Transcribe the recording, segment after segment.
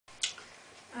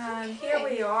Here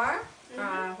we are. We're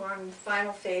on the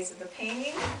final phase of the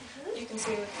painting. You can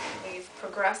see we've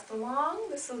progressed along.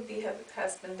 This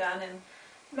has been done in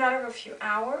a matter of a few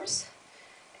hours.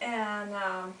 And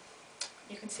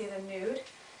you can see the nude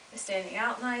is standing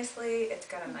out nicely. It's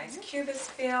got a nice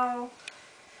cubist feel,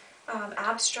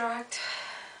 abstract.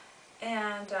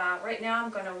 And right now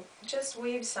I'm going to just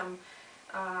weave some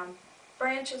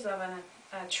branches of a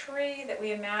tree that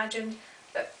we imagined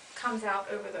that comes out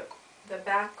over the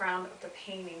background of the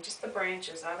painting, just the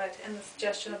branches of it, and the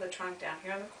suggestion of the trunk down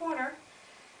here in the corner.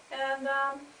 And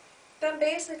then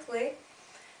basically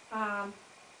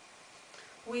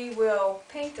we will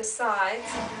paint the sides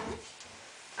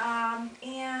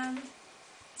and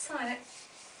sign it.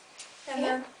 And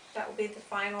then that will be the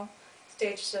final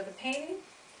stages of the painting.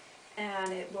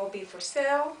 And it will be for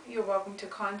sale. You're welcome to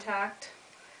contact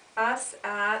us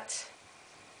at,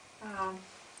 do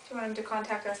you want them to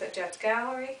contact us at Gette's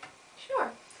Gallery?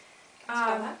 Sure.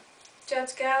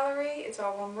 Gette's Gallery, it's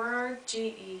all one word,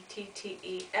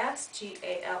 Gettes,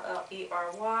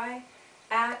 Gallery,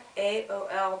 at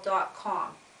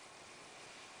AOL.com.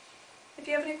 If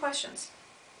you have any questions,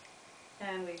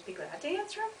 and we'd be glad to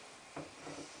answer them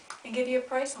and give you a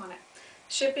price on it.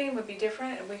 Shipping would be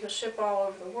different, and we could ship all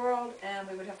over the world, and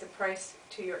we would have to price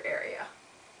to your area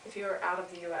if you were out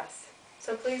of the U.S.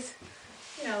 So please,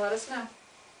 let us know.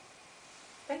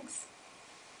 Thanks.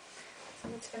 So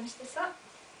let's finish this up.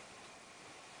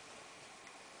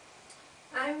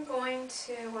 I'm going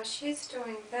to, while she's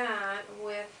doing that,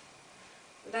 with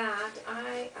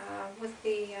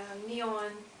the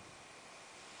neon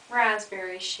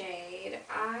raspberry shade,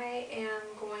 I am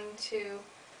going to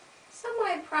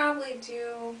somewhat probably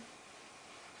do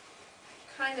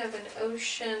kind of an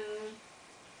ocean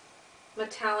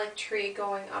metallic tree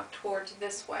going up towards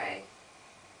this way,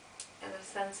 in a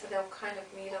sense that they'll kind of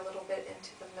meet a little bit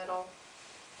into the middle,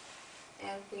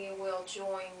 and we will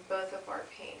join both of our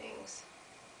paintings.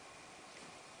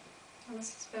 Well,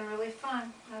 this has been really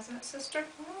fun, hasn't it, sister?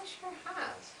 Well, it sure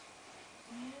has.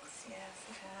 Yes,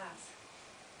 it has.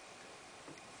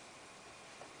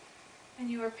 And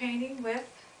you are painting with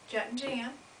Gette and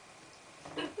Ganne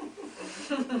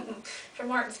from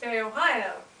Martinsville,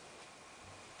 Ohio.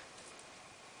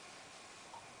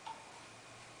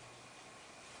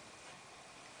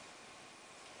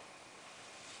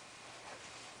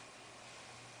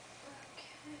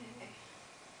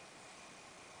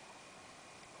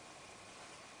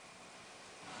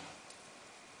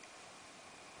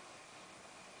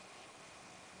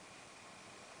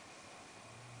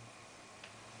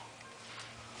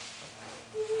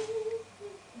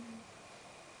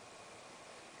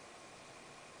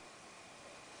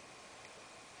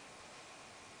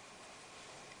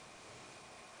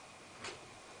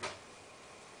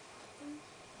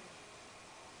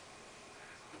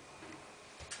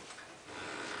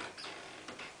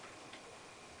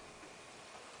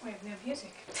 We have no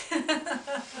music. I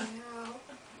know.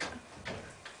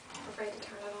 I'm afraid to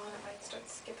turn it on. It might start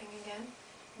skipping again.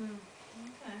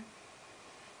 Okay.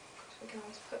 We can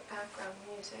always put background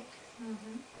music,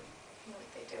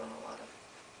 like they do in a lot of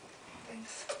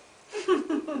things.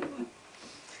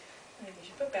 Maybe you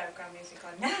should put background music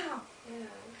on now. Yeah,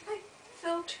 I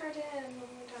filtered in when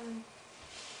we're done.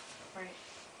 Right.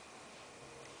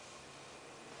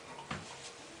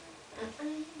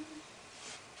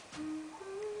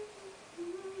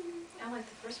 I like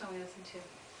the first one we listened to.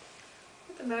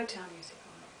 Put the Motown music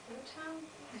on. Motown?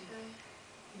 Okay.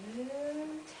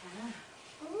 Motown.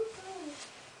 Oh, good.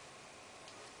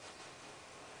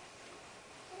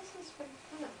 This is pretty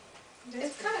fun.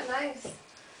 It's kind of nice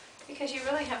because you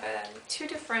really have two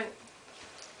different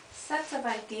sets of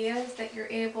ideas that you're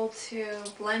able to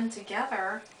blend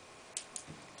together,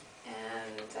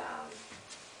 and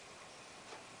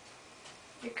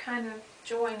you're kind of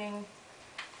joining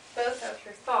both of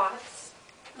your thoughts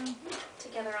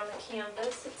together on the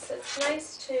canvas. It's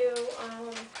nice to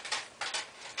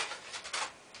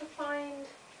find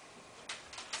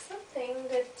something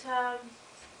that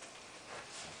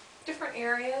different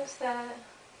areas that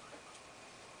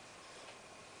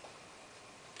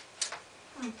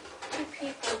two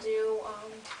people do.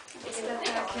 Step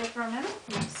back here for a minute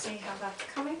and see how that's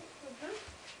coming.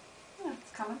 Yeah,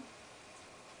 it's coming.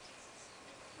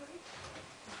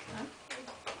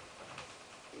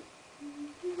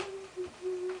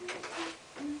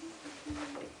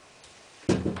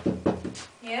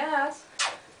 Yes.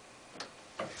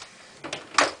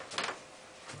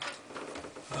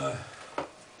 Hi.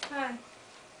 Hi.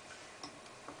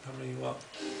 How many you want?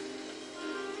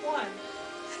 One.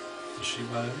 Is she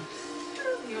mine?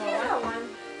 You Yeah, want one? one.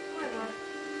 Why not?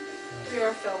 We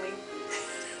are filming.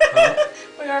 Huh?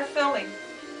 We our filling.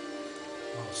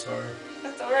 Oh, sorry.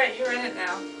 That's alright, you're in it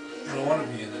now. I don't want to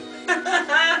be in it.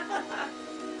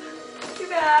 Too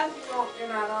bad. Well, you're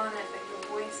not on it, but your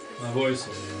voice is. My voice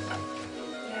will be in it.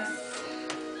 Yes.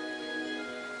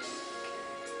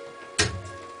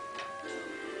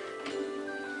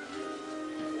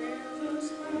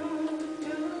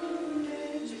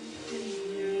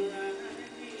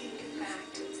 Get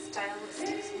back to the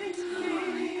stylistics once more.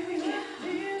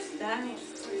 Nice.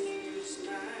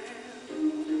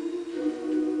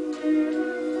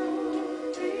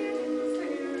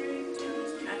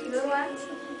 Happy little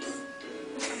accents.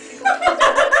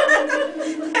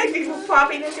 Like people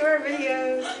popping into our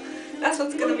videos. That's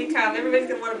what's going to become. Everybody's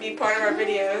going to want to be part of our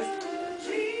videos.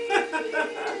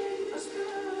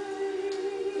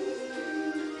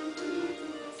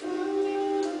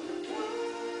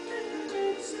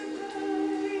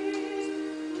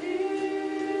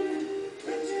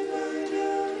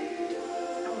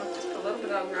 I'm going to just put a little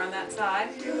bit over on that side.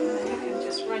 And then you can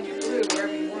just run your glue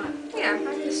wherever you want. Yeah,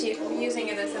 I'm just using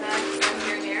it as an accent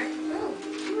here and there.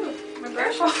 Ooh, My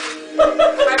brush will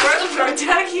start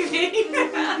attacking me.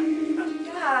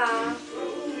 yeah.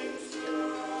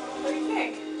 What do you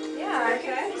think? Yeah,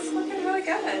 Okay. it's looking really good.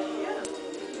 Yeah.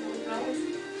 We can always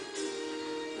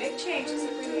make changes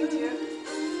if we need to.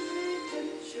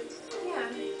 Yeah.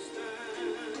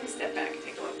 Let me step back and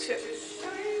take a look too.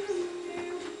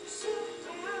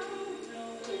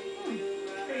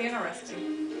 Pretty interesting.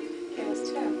 It is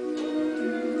too.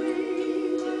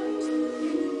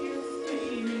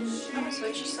 I'm gonna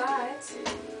switch your sides.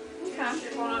 Okay.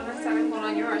 You're going on this side, I'm going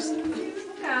on yours. Okay.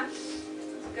 That's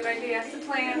a good idea. That's the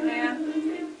plan, man.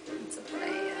 It's a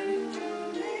plan.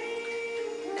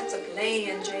 It's a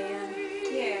plan, Jan.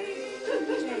 Yeah.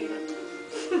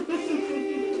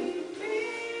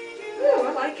 Ooh, I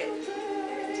like it.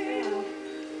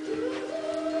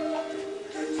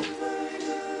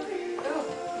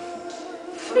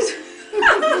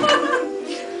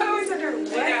 I always wonder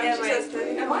what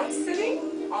am I sitting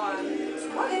on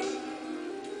something?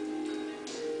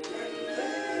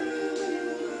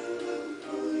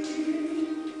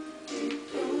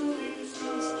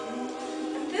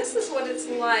 And this is what it's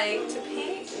like to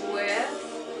paint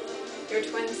with your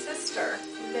twin sister.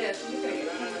 This. You're gonna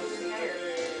get paint with your hair.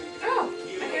 Oh,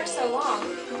 my hair's so long.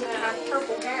 I'm gonna have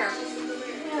purple hair.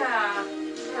 Yeah.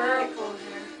 Purple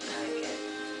hair. I like it.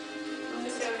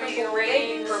 Just It's have purple purple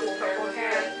rain, rain, purple purple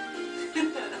hair.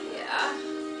 Yeah.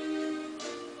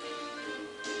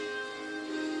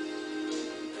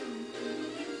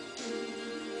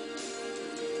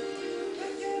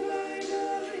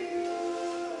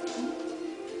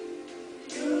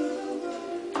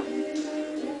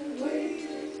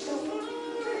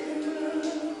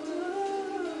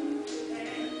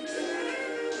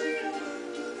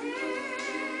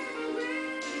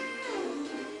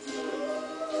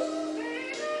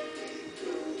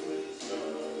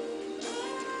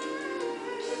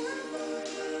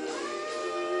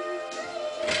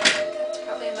 That's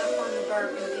probably enough on the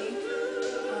burgundy.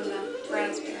 On the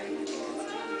raspberry, I think that's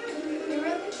enough. You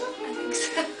really think so? I think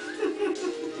so.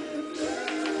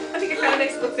 I think it kind of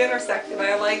makes it look intersected, but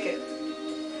I like it.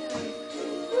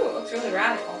 Ooh, it looks really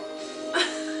radical. I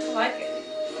like it.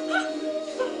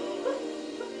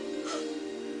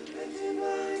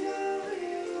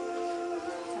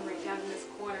 Come right down in this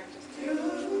corner and just do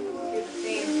the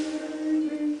theme.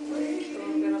 Just a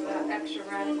little bit of that extra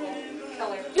radical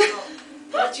color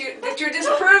that you're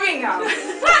disapproving of.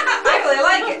 I really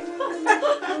like it.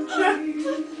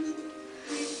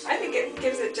 I think it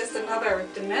gives it just another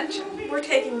dimension. We're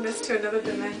taking this to another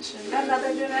dimension.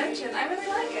 Another dimension. I really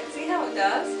like it. See how it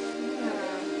does?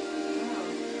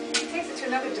 It takes it to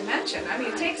another dimension. I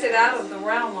mean, it takes it out of the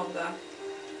realm of the...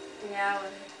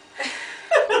 Reality.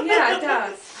 Yeah, it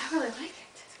does. I really like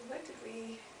it. So what did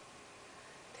we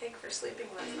take for sleeping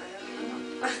last night?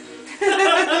 I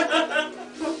don't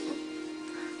know.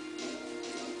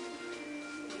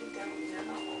 We don't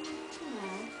know.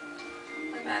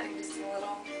 I'm adding just a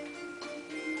little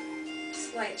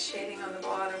slight shading on the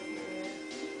bottom.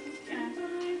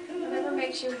 Whatever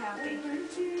makes you happy.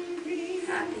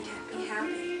 Happy, happy,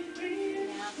 happy.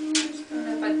 Yeah. I don't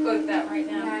know if I'd quote that right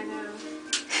Yeah, now. I know.